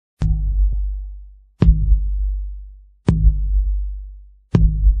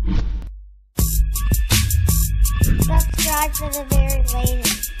Subscribe for the very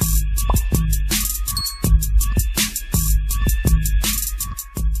latest.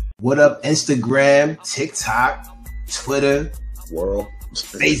 What up, Instagram, TikTok, Twitter, world,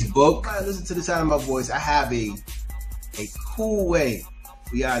 Facebook? Listen to the sound of my voice. I have a cool way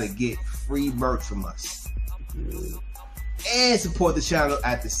for y'all to get free merch from us and support the channel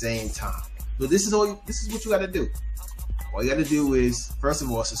at the same time. So this is what you got to do. All you got to do is, first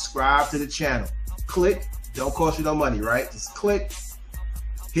of all, subscribe to the channel. Click. Don't cost you no money, right? Just click,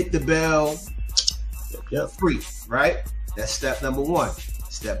 hit the bell, free, right? That's step number one.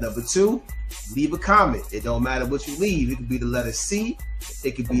 Step number two, leave a comment. It don't matter what you leave. It could be the letter C.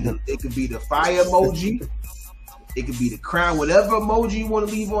 It could be the fire emoji. It could be the crown. Whatever emoji you want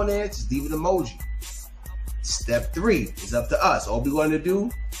to leave on there, just leave an emoji. Step three is up to us. All we're going to do,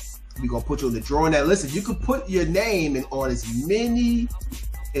 we're going to put you on the drawing that list. You can put your name on as many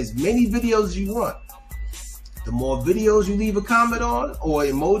videos as you want. The more videos you leave a comment on or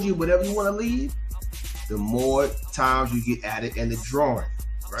emoji, whatever you want to leave, the more times you get added in the drawing,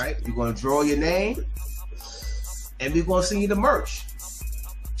 right? We're going to draw your name and we're going to send you the merch.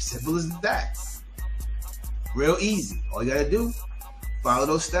 Simple as that. Real easy. All you got to do, follow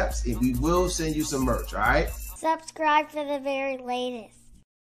those steps and we will send you some merch, all right? Subscribe for the very latest.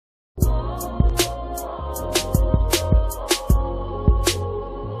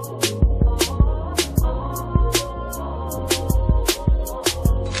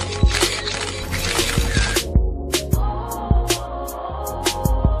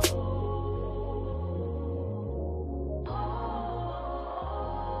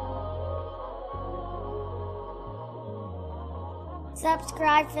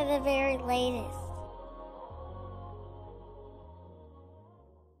 Subscribe for the very latest.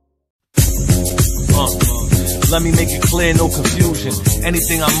 Let me make it clear, no confusion.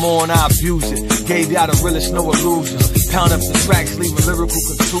 Anything I'm on, I abuse it. Gave y'all the realest, no illusions. Pound up the tracks, leaving lyrical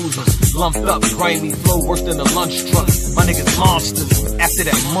contusions. Lumped up, grimy flow, worse than a lunch truck. My niggas monsters, after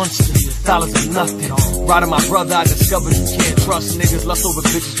that monster. Dollars are nothing. Riding my brother, I discovered you can't trust niggas. Lust over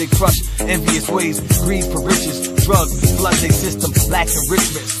bitches, they crush. Envious ways, greed for riches. Drugs, flood they system, lack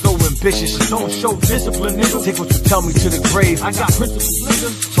enrichment. So ambitious, you don't show discipline, nigga. Take what you tell me to the grave. I got principles,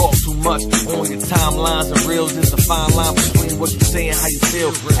 nigga. Talk too much on your timelines and reels. There's a fine line between what you say and how you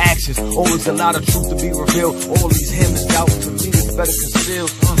feel. Actions, always a lot of truth to be revealed. All these hymns out to me is better concealed.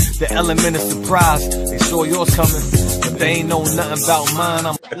 The element of surprise, they saw yours coming, but they ain't know nothing about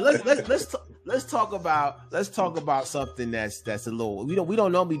mine. Let's talk about something that's a little. We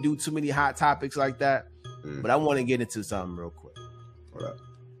don't normally do too many hot topics like that, but I want to get into something real quick. What up?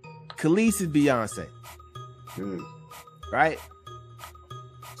 Kelis is Beyonce, right?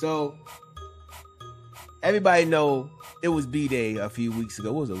 So everybody know it was B-Day a few weeks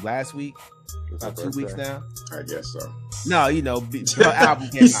ago. What was it, last week? About 2 weeks now? I guess so. No, her album came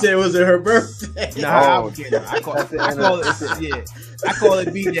out. You said, was it her birthday? No, her album came out. I call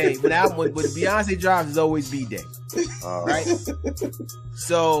it B-Day. When Beyonce drops, it's always B-Day. Right?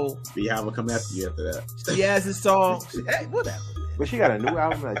 So Beehive will come after you after that. She has a song. Hey, whatever. But she got a new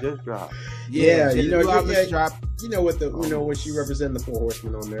album that just dropped. Yeah, you know when she represented the Four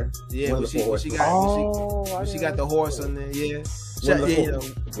Horsemen on there. Yeah, when she got the horse on there. Yeah.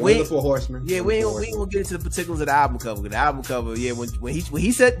 One of the Four Horsemen. Yeah, we ain't gonna get into the particulars of the album cover. The album cover, yeah, when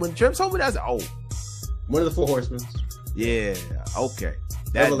Trim told me that, I was like, oh, one of the Four Horsemen. Yeah, okay,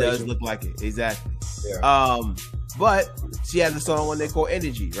 that does look like it, exactly. Yeah. But she has a song on there called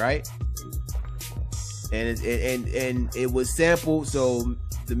Energy, right? And it was sampled, so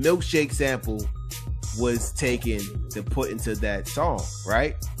the milkshake sample was taken to put into that song,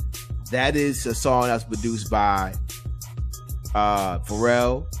 right? That is a song that's produced by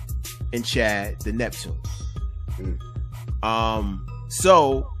Pharrell and Chad, the Neptunes.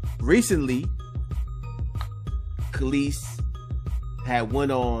 So recently, Kelis had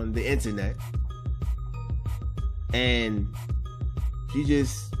went on the internet and she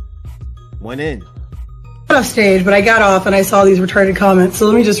just went in. Off stage, but I got off and I saw these retarded comments, so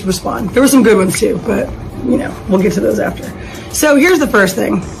let me just respond. There were some good ones too, but we'll get to those after. So here's the first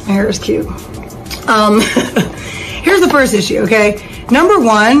thing. My hair is cute. Here's the first issue, okay? Number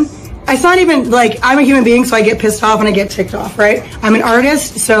one, it's not even like I'm a human being, so I get pissed off and I get ticked off, right? I'm an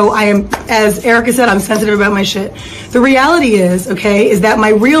artist, so I am, as Erica said, I'm sensitive about my shit. The reality is, okay, is that my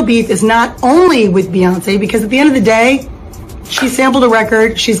real beef is not only with Beyonce, because at the end of the day, she sampled a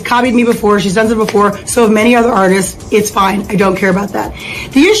record, she's copied me before, she's done it before, so have many other artists. It's fine, I don't care about that.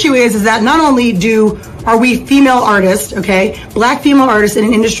 The issue is that not only are we female artists, okay, black female artists in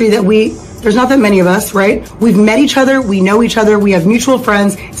an industry that there's not that many of us, right? We've met each other, we know each other, we have mutual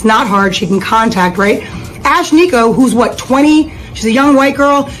friends, it's not hard, she can contact, right? Ash Nico, who's what, 20? She's a young white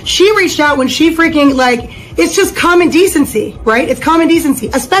girl. She reached out when she freaking, like, it's just common decency, right? It's common decency,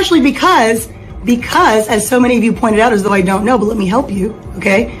 especially because, as so many of you pointed out, as though I don't know, but let me help you,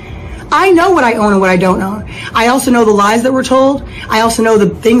 okay? I know what I own and what I don't own. I also know the lies that were told. I also know the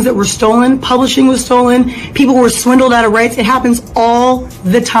things that were stolen. Publishing was stolen. People were swindled out of rights. It happens all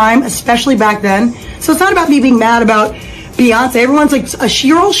the time, especially back then. So it's not about me being mad about Beyonce. Everyone's like,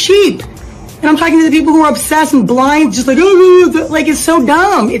 you're all sheep. And I'm talking to the people who are obsessed and blind, just like, oh, like, it's so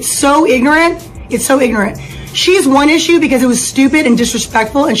dumb. It's so ignorant. It's so ignorant. She's one issue because it was stupid and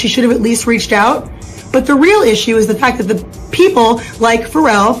disrespectful and she should have at least reached out. But the real issue is the fact that the people like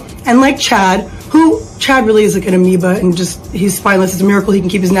Pharrell and like Chad, who Chad really is like an amoeba and just, he's spineless. It's a miracle he can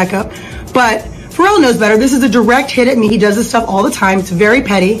keep his neck up. But Pharrell knows better. This is a direct hit at me. He does this stuff all the time. It's very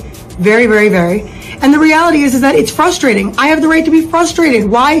petty. Very, very, very. And the reality is that it's frustrating. I have the right to be frustrated.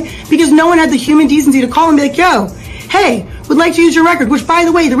 Why? Because no one had the human decency to call and be like, yo, hey, would like to use your record. Which, by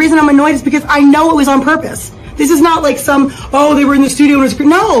the way, the reason I'm annoyed is because I know it was on purpose. This is not like some, oh, they were in the studio and it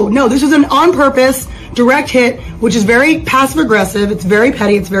was, no, this was an on purpose direct hit, which is very passive aggressive. It's very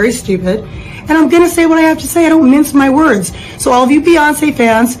petty. It's very stupid. And I'm going to say what I have to say. I don't mince my words. So all of you Beyonce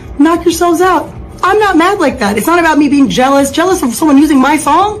fans, knock yourselves out. I'm not mad like that. It's not about me being jealous of someone using my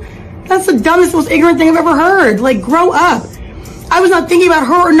song. That's the dumbest, most ignorant thing I've ever heard. Like, grow up. I was not thinking about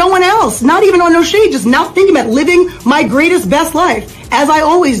her or no one else. Not even on no shade. Just not thinking about living my greatest, best life, as I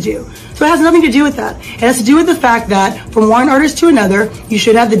always do. So it has nothing to do with that. It has to do with the fact that from one artist to another, you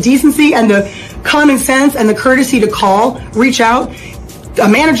should have the decency and the common sense and the courtesy to call, reach out, a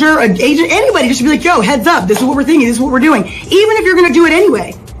manager, an agent, anybody just to be like, yo, heads up, this is what we're thinking, this is what we're doing. Even if you're going to do it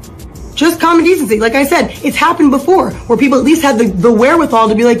anyway. Just common decency. Like I said, it's happened before where people at least had the wherewithal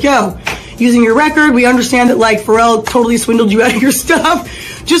to be like, yo, using your record, we understand that like Pharrell totally swindled you out of your stuff.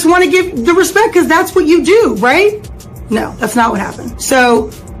 Just want to give the respect because that's what you do, right? No, that's not what happened.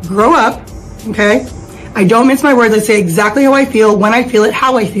 So grow up, okay? I don't mince my words. I say exactly how I feel, when I feel it,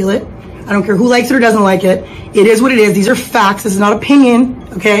 how I feel it. I don't care who likes it or doesn't like it. It is what it is. These are facts. This is not opinion,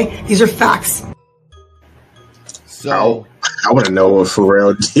 okay? These are facts. So I want to know what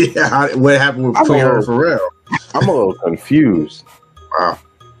Pharrell did. What happened with Pharrell? I'm a little confused. Wow.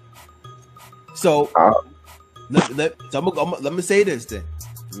 So let me say this then.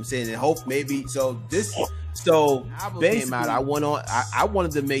 I'm saying that hope maybe so album came out. I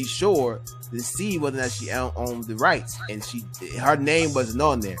wanted to make sure to see whether or not she owned the rights, and her name wasn't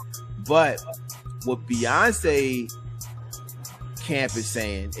on there. But what Beyonce camp is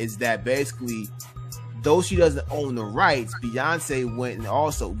saying is that basically, though she doesn't own the rights, Beyonce went and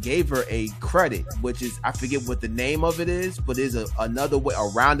also gave her a credit, which is, I forget what the name of it is, but is another way, a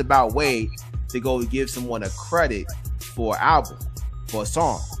roundabout way to go give someone a credit for an album, for a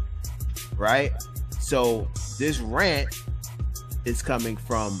song, right? So this rant is coming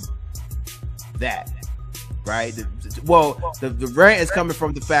from that, right? The rant is coming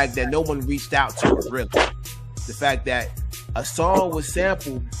from the fact that no one reached out to her, really. The fact that a song was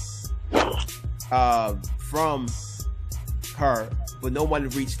sampled from her, but no one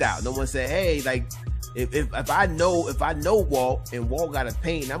reached out. No one said, hey, like, if I know Walt and Walt got a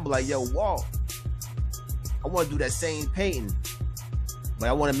painting, I'm like, yo, Walt, I want to do that same painting, but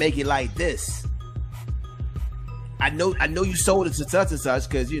I want to make it like this. I know you sold it to such and such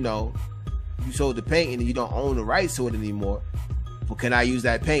because, you know, you sold the painting and you don't own the rights to it anymore, but can I use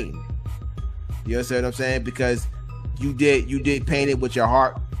that painting? You understand what I'm saying? Because you did paint it with your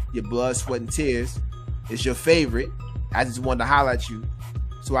heart, your blood, sweat, and tears. It's your favorite. I just wanted to highlight you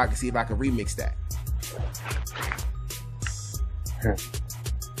so I can see if I can remix that.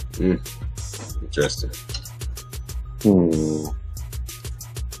 Interesting.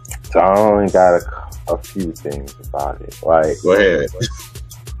 So I only got a few things about it. Like, go ahead.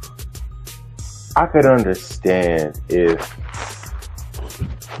 I could understand if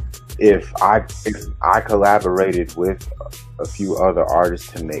I collaborated with a few other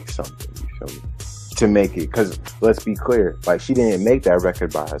artists to make something, you feel me? To make it, because let's be clear, like, she didn't make that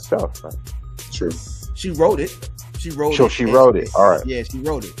record by herself, right? True. She wrote it. She wrote it. All right. Yeah, she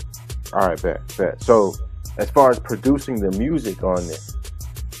wrote it. All right, bet. So, as far as producing the music on it,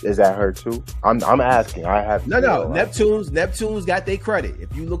 is that her too? I'm asking. I have no. Neptune's got their credit.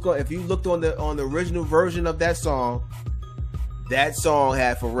 If you looked on the original version of that song had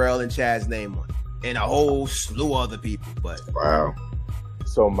Pharrell and Chad's name on it, and a whole slew of other people. But wow.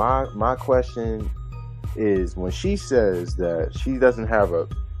 So my question is, when she says that she doesn't have a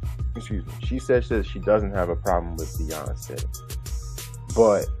problem with Beyonce,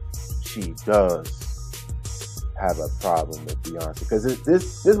 but she does have a problem with Beyonce, because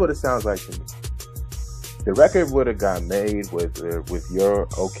this is what it sounds like to me. The record would have got made whether with your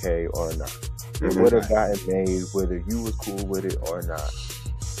okay or not. It would have gotten made whether you was cool with it or not.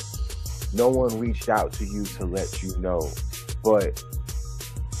 No one reached out to you to let you know. But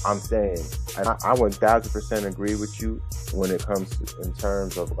I'm saying, I 1000% agree with you when it comes to, in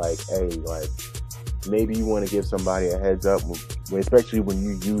terms of like, hey, like, maybe you want to give somebody a heads up, especially when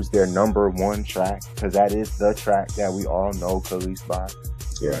you use their number one track, because that is the track that we all know Kelis by.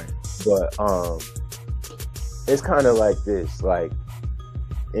 Yeah. But it's kind of like this, like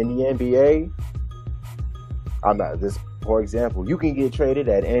in the NBA, I'm not this. For example, you can get traded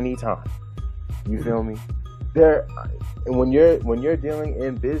at any time. You feel me? And when you're dealing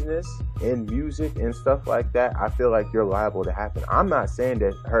in business, in music and stuff like that, I feel like you're liable to happen. I'm not saying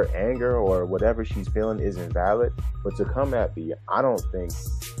that her anger or whatever she's feeling isn't valid, but to come at I don't think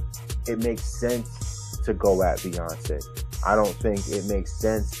it makes sense to go at Beyonce. I don't think it makes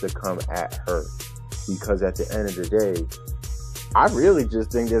sense to come at her, because at the end of the day, I really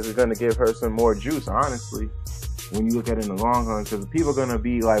just think this is going to give her some more juice, honestly, when you look at it in the long run, because people are going to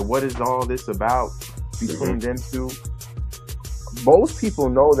be like, what is all this about between them two? Most people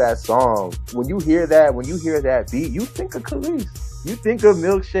know that song. When you hear that beat, you think of Kelis. You think of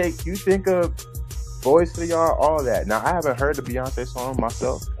Milkshake. You think of Boys to Y'all, all that. Now, I haven't heard the Beyonce song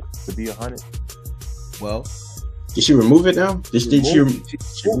myself, to be 100. Well, did she remove it now? She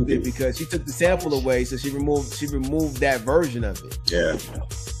removed it because she took the sample away, so she removed that version of it. Yeah.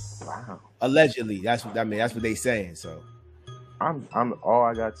 Wow. Allegedly, that's what they saying. So, I'm all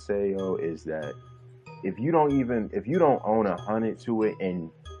I got to say, yo, is that if you don't own 100 to it, and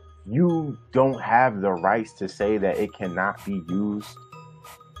you don't have the rights to say that it cannot be used,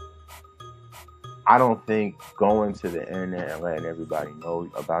 I don't think going to the internet and letting everybody know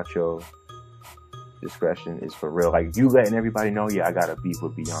about your discretion is for real. Like, you letting everybody know, yeah, I got a beef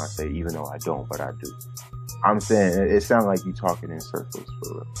with Beyonce, even though I don't, but I do. I'm saying it sounds like you talking in circles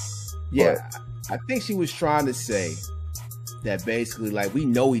for real. Yeah, but I think she was trying to say that basically, like, we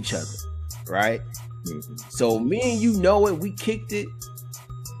know each other, right? Mm-hmm. So me and you know it, we kicked it.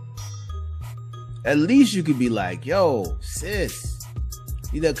 At least you could be like, yo, sis.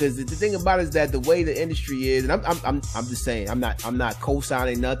 You know, because the thing about it is that the way the industry is, and I'm just saying, I'm not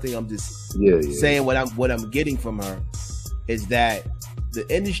co-signing nothing. I'm just saying what I'm getting from her is that the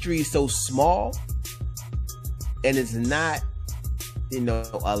industry is so small, and it's not, you know,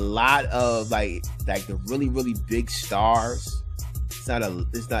 a lot of like the really, really big stars. It's not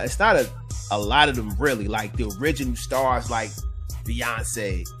a lot of them really, like the original stars like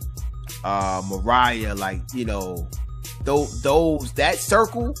Beyonce, Mariah, like, you know, those that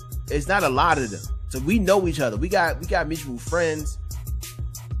circle is not a lot of them. So we know each other. We got mutual friends.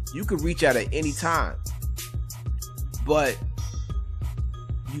 You could reach out at any time, but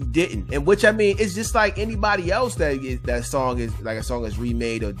you didn't. And which, I mean, it's just like anybody else that song is like a song is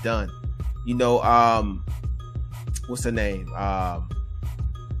remade or done. You know, what's her name?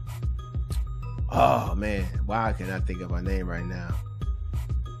 Oh man, why can't I think of her name right now?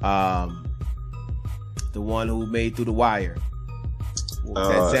 The one who made Through the Wire.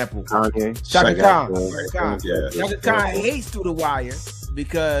 That sample. Shaka Khan. Shaka Khan hates Through the Wire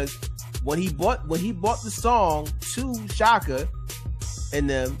because when he bought the song to Shaka and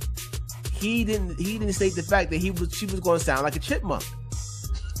them, he didn't state the fact that she was going to sound like a chipmunk.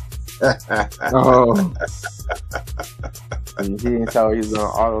 Oh. He didn't tell her he was going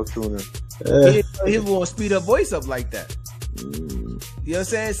to auto-tune her. He was going to speed her voice up like that. You know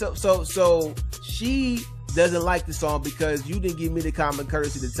what I'm saying? So she doesn't like the song because you didn't give me the common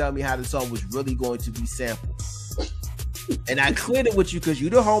courtesy to tell me how the song was really going to be sampled. And I cleared it with you because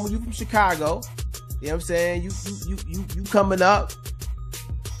you're the homie, you from Chicago. You know what I'm saying? You coming up.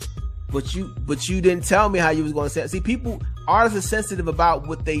 But you didn't tell me how you was going to say it. See, artists are sensitive about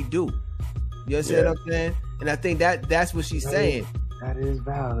what they do. You understand what I'm saying? And I think that's what she's saying. That is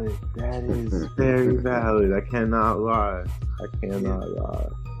valid. That is very valid. I cannot lie.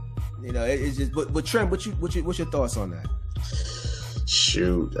 You know, it's just. But Trent, what's your thoughts on that?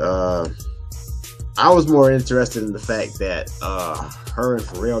 Shoot, I was more interested in the fact that her and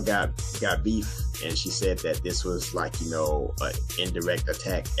Pharrell got beef, and she said that this was like, you know, an indirect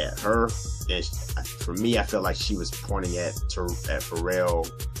attack at her. And for me, I felt like she was pointing at Pharrell,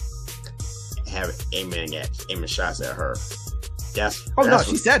 aiming shots at her. No,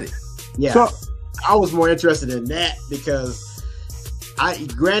 she said it. Yeah, so I was more interested in that because I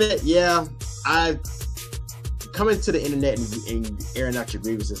coming to the internet and airing out your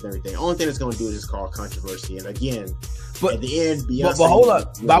grievances and everything. The only thing that's going to do is just cause controversy. And again, at the end, Beyonce. But hold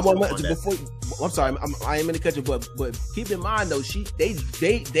up, before I'm sorry, I am in the cut you, but keep in mind though,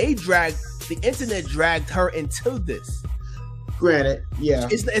 they dragged the internet dragged her into this. Granted, yeah.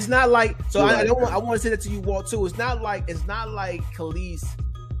 It's not like, so Right. I want to say that to you, Walt, too. It's not like Kelis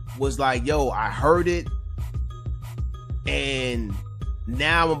was like, yo, I heard it, and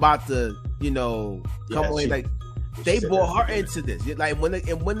now I'm about to, you know, come away. Like, they brought her into this. Like when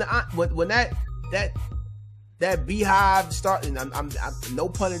that beehive started, I'm no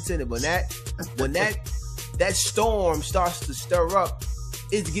pun intended, but when that storm starts to stir up,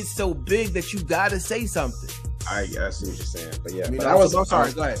 it gets so big that you gotta say something. I see what you're saying, but yeah. You But know, I'm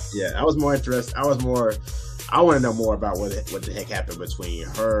sorry. Go ahead. Yeah, I was more interested. I want to know more about what the heck happened between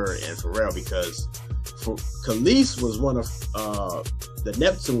her and Pharrell, because Kelis was one of the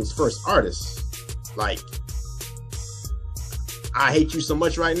Neptune's first artists. Like, I Hate You So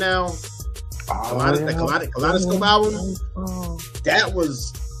Much Right Now, the Kaleidoscope album, that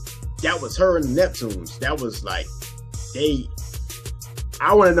was her and the Neptunes. That was like,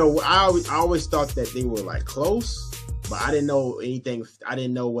 I want to know. I always thought that they were like close, but I didn't know anything. I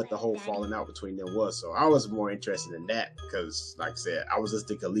didn't know what the whole falling out between them was. So I was more interested in that because, like I said, I was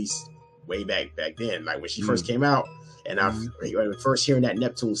listening to Kelis way back then. Like when she first came out, and when first hearing that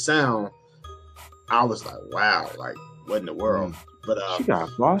Neptune sound, I was like, wow, like what in the world? But she got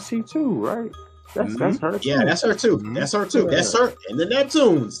Bossy too, right? That's her too. Yeah, that's her too. That's her too. That's her and the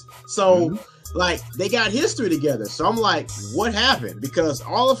Neptunes. So like they got history together. So I'm like, what happened? Because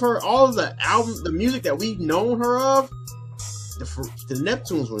all of the album, the music that we've known her of, the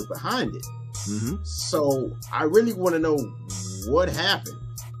Neptunes were behind it. So I really want to know what happened.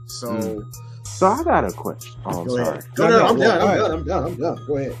 So I got a question. Oh, I'm go sorry. ahead. No, I'm done.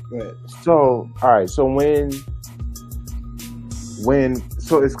 Go ahead. So all right. So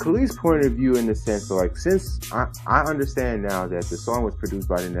so it's Kelis' point of view in the sense of like, since I understand now that the song was produced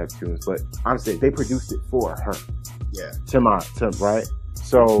by the Neptunes, but I'm saying they produced it for her. Yeah. Right?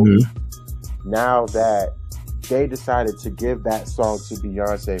 So now that they decided to give that song to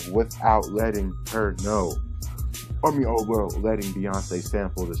Beyonce without letting her know, letting Beyonce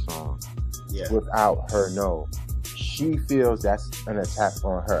sample the song without her know, she feels that's an attack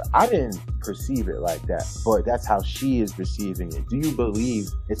on her. I didn't perceive it like that, but that's how she is receiving it. Do you believe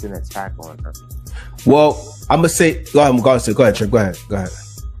it's an attack on her? Well, I'm gonna say, go ahead, Trip. Go ahead.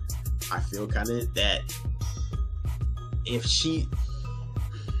 I feel kind of that if she,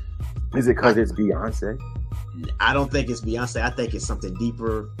 is it because it's Beyonce? I don't think it's Beyonce. I think it's something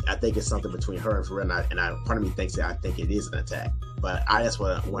deeper. I think it's something between her and Pharrell. And part of me thinks that I think it is an attack. But that's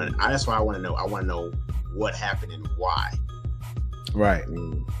why I want to know. I want to know what happened and why. Right.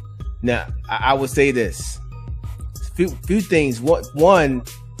 Now, I would say this. Few things. One,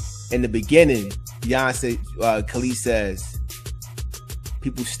 in the beginning, Beyonce, Kelis says,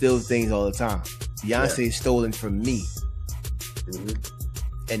 people steal things all the time. Beyonce is stolen from me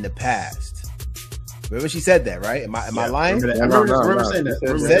in the past. Remember she said that, right? Am I lying? I remember saying that.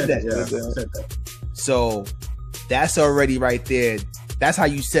 Said that. So that's already right there. That's how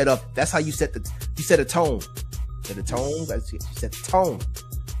you set up. That's how you set a tone. Set the tone. She set the tone.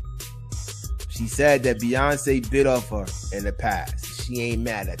 She said that Beyonce bit off her in the past. She ain't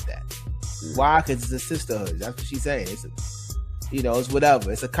mad at that. Why? Because it's a sisterhood. That's what she's saying. It's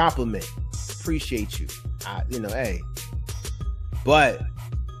whatever. It's a compliment. Appreciate you. Hey. But,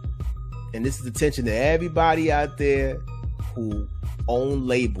 and this is attention to everybody out there who own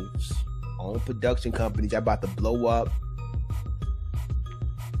labels, own production companies, y'all about to blow up.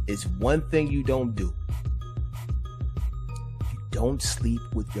 It's one thing you don't do. You don't sleep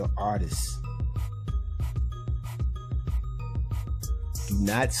with your artists. Do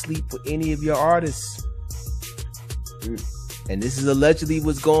not sleep with any of your artists. And this is allegedly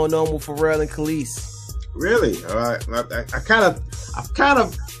what's going on with Pharrell and Kelis. Really? All right. I've kind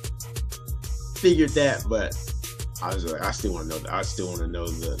of figured that, but I still want to know. I still want to know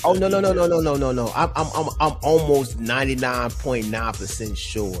the. Oh no! I'm almost 99.9%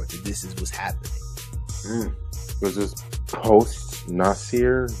 sure that this is what's happening. Was this post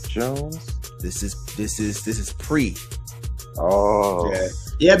Nasir Jones? This is pre. Oh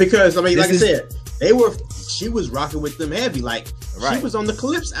yeah. Because I mean, like I said, she was rocking with them heavy. Like she was on the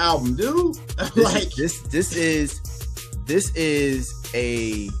Calypso album, dude.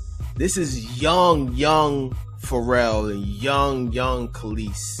 This is young Pharrell and young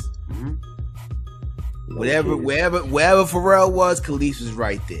Kelis. Wherever Pharrell was, Kelis was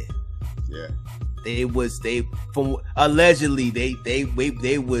right there. Yeah. They was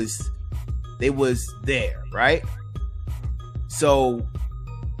there, right? So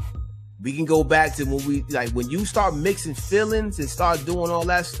we can go back to when you start mixing feelings and start doing all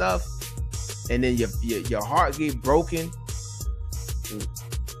that stuff, and then your heart get broken,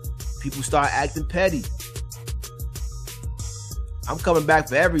 people start acting petty. I'm coming back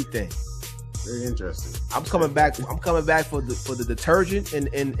for everything. Very interesting. I'm coming back for the detergent in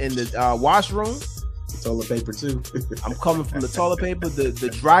the washroom. Toilet paper too. I'm coming from the toilet paper, the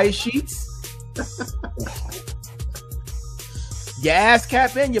dry sheets, your ass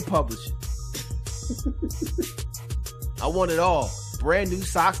cap, and your publishing. I want it all. Brand new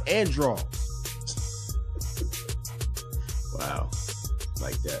socks and drawers. Wow.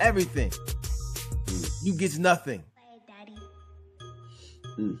 Like that. Everything. You get nothing.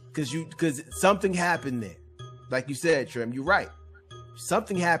 Because something happened there. Like you said, Trim, you're right.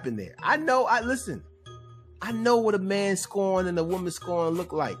 Something happened there. I know what a man scoring and a woman scoring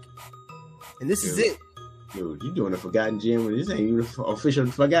look like. And this is it. Dude, you doing a Forgotten Gem when this ain't even official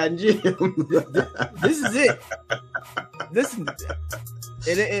Forgotten Gem. This is it. Listen.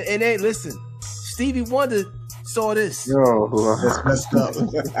 It ain't, listen. Stevie Wonder saw this. Yo, That's messed up.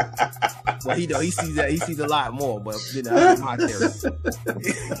 Well, he sees that. He sees a lot more, but that's my theory.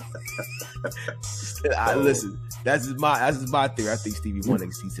 Listen, that's my theory. I think Stevie Wonder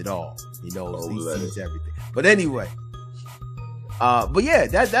sees it all. He knows, he sees everything. But anyway, but yeah,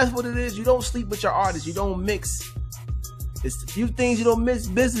 that's what it is. You don't sleep with your artists. You don't mix. It's a few things you don't mix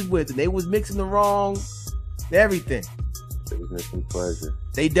business with, and they was mixing the wrong everything. They was missing pleasure.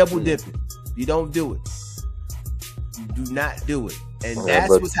 They double dipping. You don't do it. You do not do it, and that's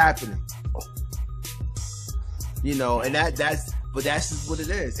what's happening. You know, and that's just what it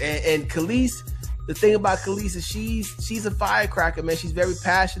is. And Kelis, the thing about Kelis is she's a firecracker, man. She's very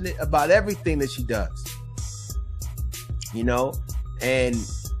passionate about everything that she does. You know, and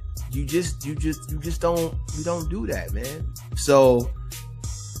you just don't do that, man. So,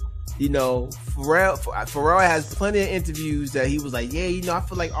 you know, Pharrell has plenty of interviews that he was like, yeah, you know, I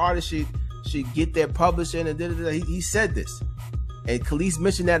feel like artists should get their publishing and da-da-da. He said this, and Kelis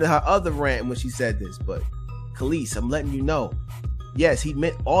mentioned that in her other rant when she said this. But Kelis, I'm letting you know, yes, he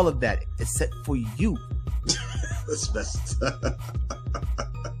meant all of that except for you. That's messed up.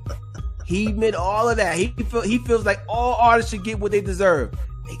 He meant all of that. He feels like all artists should get what they deserve,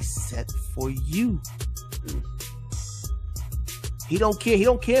 except for you. He don't care. He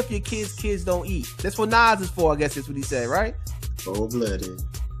don't care if your kids don't eat. That's what Nas is for. I guess that's what he said, right? Cold-blooded.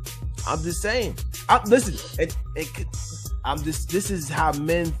 I'm just saying. Listen, this is how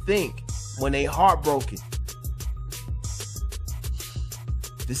men think when they heartbroken.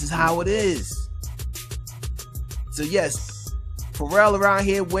 This is how it is. So yes, Pharrell around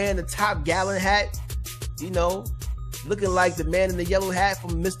here wearing the top gallon hat, you know, looking like the man in the yellow hat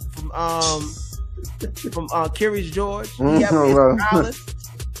from Curious George.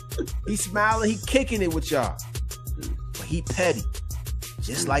 He's smiling, he kicking it with y'all. But he petty,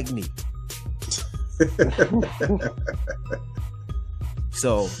 just like me.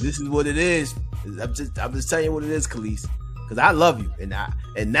 So this is what it is. I'm just telling you what it is, Kelis. Because I love you, and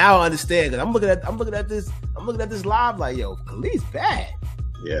now I understand. Because I'm looking at this live like, yo, Kelis bad.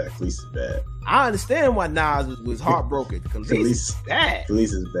 Yeah, Kelis is bad. I understand why Nas was heartbroken. Kelis is bad.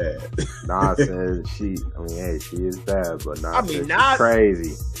 Kelis is bad. Nas says she is bad, but Nas says Nas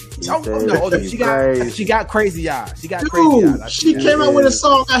she's crazy. She got crazy eyes. She got Dude, crazy eyes. She came out with a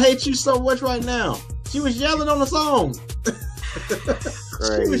song, I Hate You So Much Right Now. She was yelling on the song.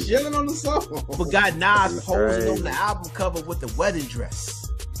 She was yelling on the song. But got Nas posing on the album cover with the wedding dress.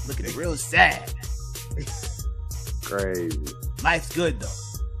 Looking real sad. Crazy. Life's good though.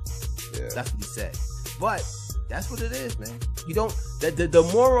 Yeah. That's what he said. But that's what it is, man. You don't. The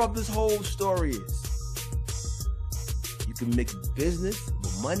moral of this whole story is you can mix business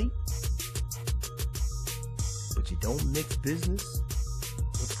with money, but you don't mix business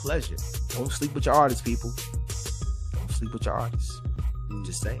with pleasure. Don't sleep with your artists, people. Don't sleep with your artists.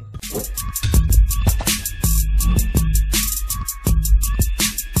 Just saying.